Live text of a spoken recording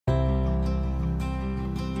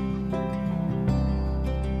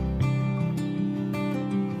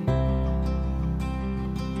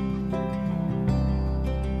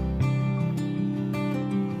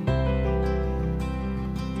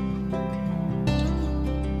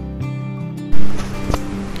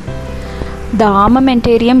The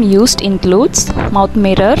armamentarium used includes mouth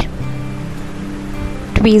mirror,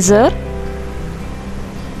 tweezer,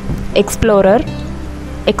 explorer,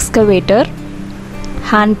 excavator,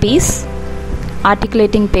 handpiece,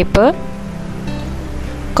 articulating paper,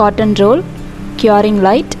 cotton roll, curing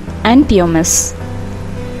light and pumice.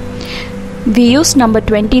 We use number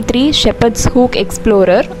 23 Shepherd's Hook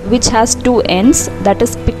Explorer, which has two ends, that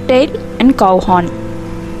is pigtail and cow horn.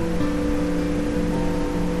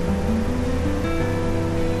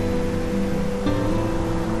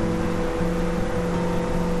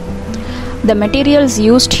 The materials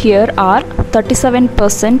used here are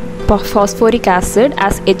 37% phosphoric acid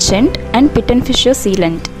as etchant and pit and fissure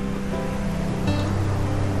sealant.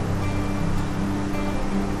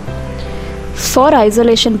 For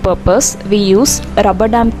isolation purpose, we use rubber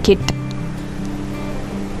dam kit.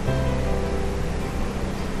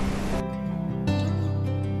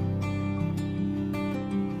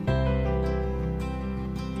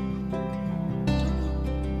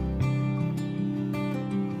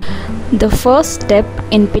 The first step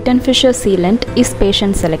in pit and fissure sealant is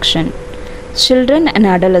patient selection. Children and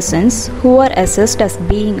adolescents who are assessed as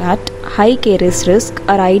being at high caries risk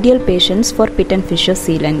are ideal patients for pit and fissure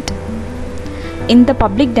sealant. In the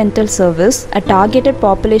public dental service, a targeted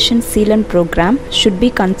population sealant program should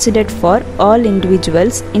be considered for all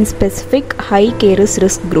individuals in specific high caries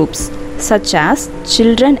risk groups, such as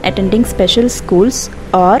children attending special schools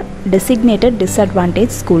or designated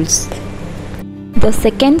disadvantaged schools. The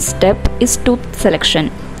second step is tooth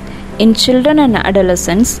selection. In children and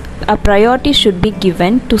adolescents, a priority should be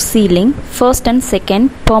given to sealing first and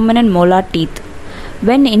second permanent molar teeth.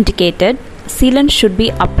 When indicated, sealant should be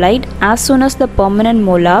applied as soon as the permanent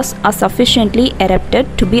molars are sufficiently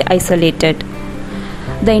erupted to be isolated.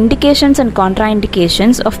 The indications and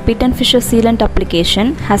contraindications of pit and fissure sealant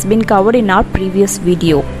application has been covered in our previous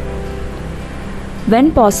video.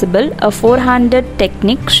 When possible, a four-handed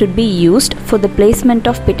technique should be used for the placement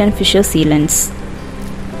of pit and fissure sealants.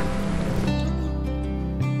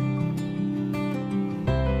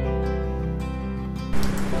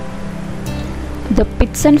 The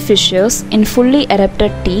pits and fissures in fully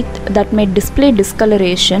erupted teeth that may display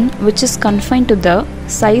discoloration, which is confined to the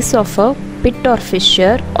size of a pit or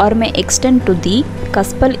fissure, or may extend to the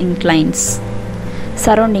cuspal inclines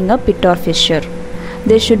surrounding a pit or fissure.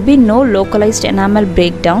 There should be no localized enamel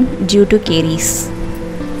breakdown due to caries.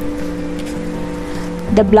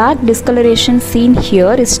 The black discoloration seen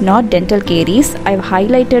here is not dental caries. I have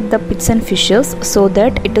highlighted the pits and fissures so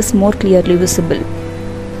that it is more clearly visible.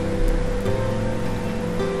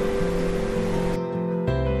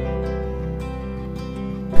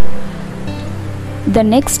 The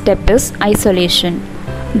next step is isolation.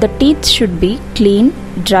 The teeth should be clean,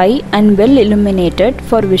 dry and well illuminated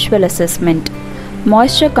for visual assessment.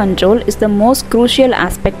 Moisture control is the most crucial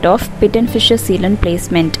aspect of pit and fissure sealant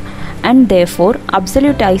placement, and therefore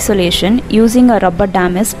absolute isolation using a rubber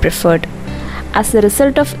dam is preferred. As a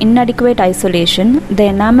result of inadequate isolation, the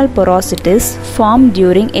enamel porosities formed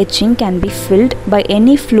during etching can be filled by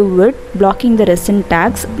any fluid blocking the resin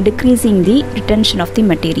tags, decreasing the retention of the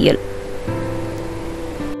material.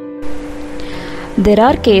 There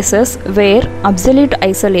are cases where absolute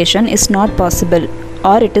isolation is not possible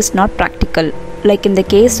or it is not practical, like in the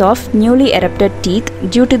case of newly erupted teeth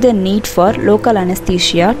due to the need for local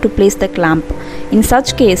anesthesia to place the clamp. In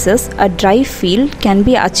such cases, a dry feel can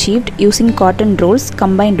be achieved using cotton rolls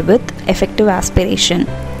combined with effective aspiration.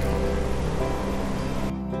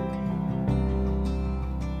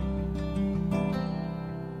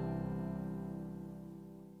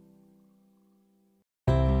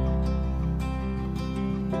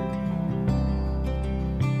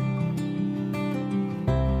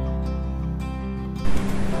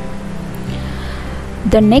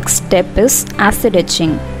 The next step is acid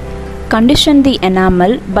etching. Condition the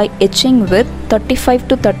enamel by etching with 35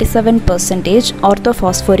 to 37%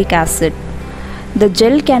 orthophosphoric acid. The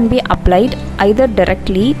gel can be applied either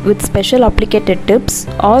directly with special applicator tips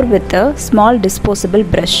or with a small disposable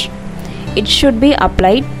brush. It should be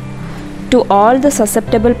applied to all the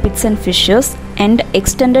susceptible pits and fissures and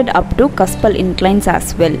extended up to cuspal inclines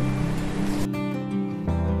as well.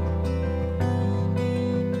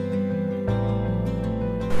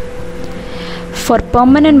 For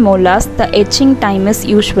permanent molars, the etching time is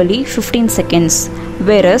usually 15 seconds,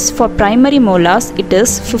 whereas for primary molars it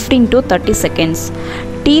is 15 to 30 seconds.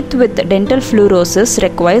 Teeth with dental fluorosis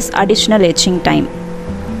requires additional etching time.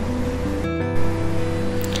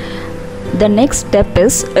 The next step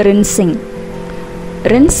is rinsing.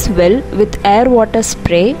 Rinse well with air water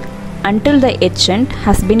spray until the etchant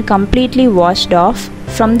has been completely washed off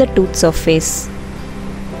from the tooth surface.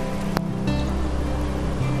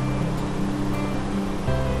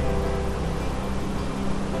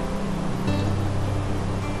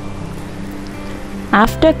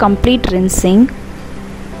 After complete rinsing,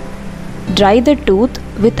 dry the tooth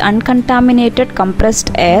with uncontaminated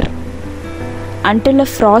compressed air until a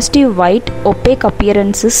frosty white opaque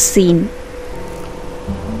appearance is seen.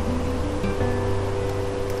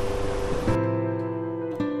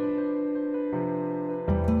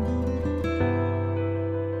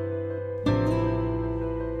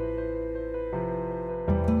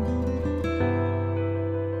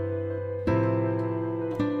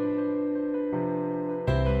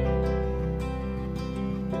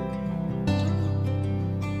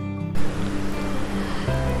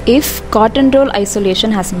 If cotton roll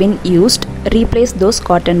isolation has been used, replace those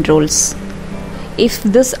cotton rolls. If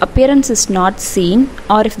this appearance is not seen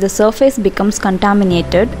or if the surface becomes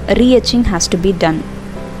contaminated, re-etching has to be done.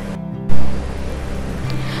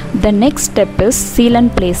 The next step is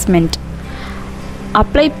sealant placement.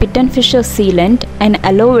 Apply pit and fissure sealant and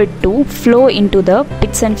allow it to flow into the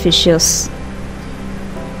pits and fissures.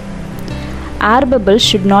 Air bubbles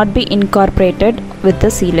should not be incorporated with the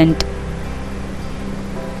sealant.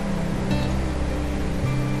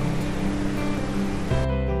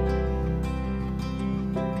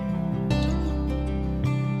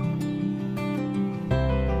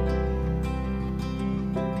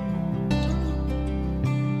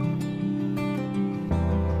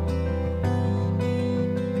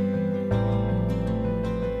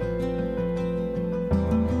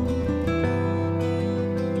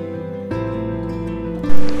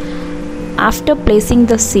 After placing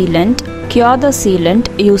the sealant, cure the sealant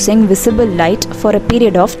using visible light for a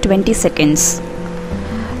period of 20 seconds.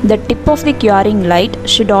 The tip of the curing light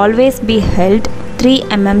should always be held 3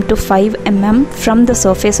 mm to 5 mm from the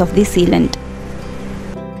surface of the sealant.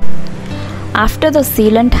 After the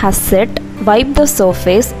sealant has set, wipe the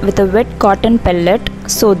surface with a wet cotton pellet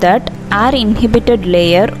so that air-inhibited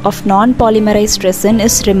layer of non-polymerized resin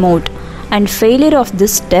is removed, and failure of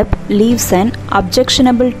this step leaves an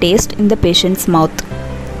objectionable taste in the patient's mouth.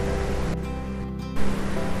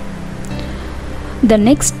 The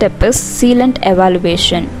next step is sealant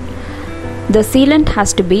evaluation. The sealant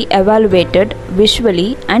has to be evaluated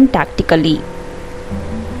visually and tactically.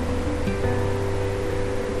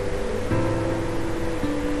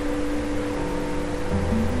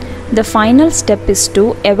 The final step is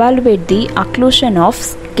to evaluate the occlusion of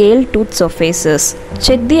scale tooth surfaces.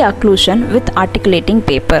 Check the occlusion with articulating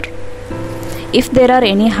paper. If there are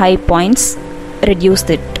any high points, reduce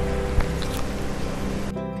it.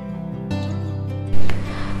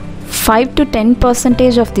 5 to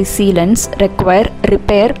 10% of the sealants require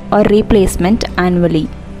repair or replacement annually.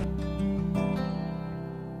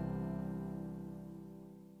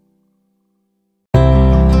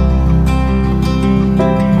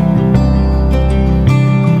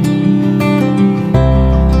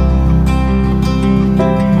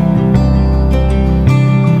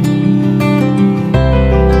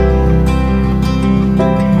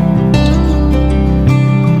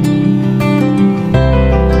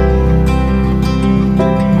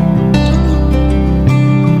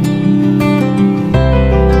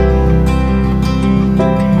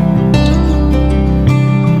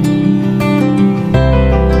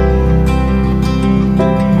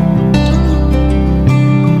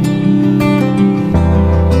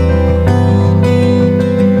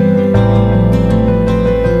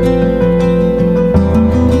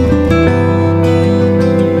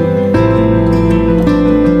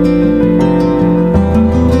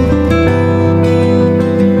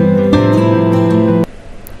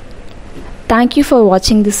 Thank you for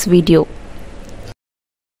watching this video.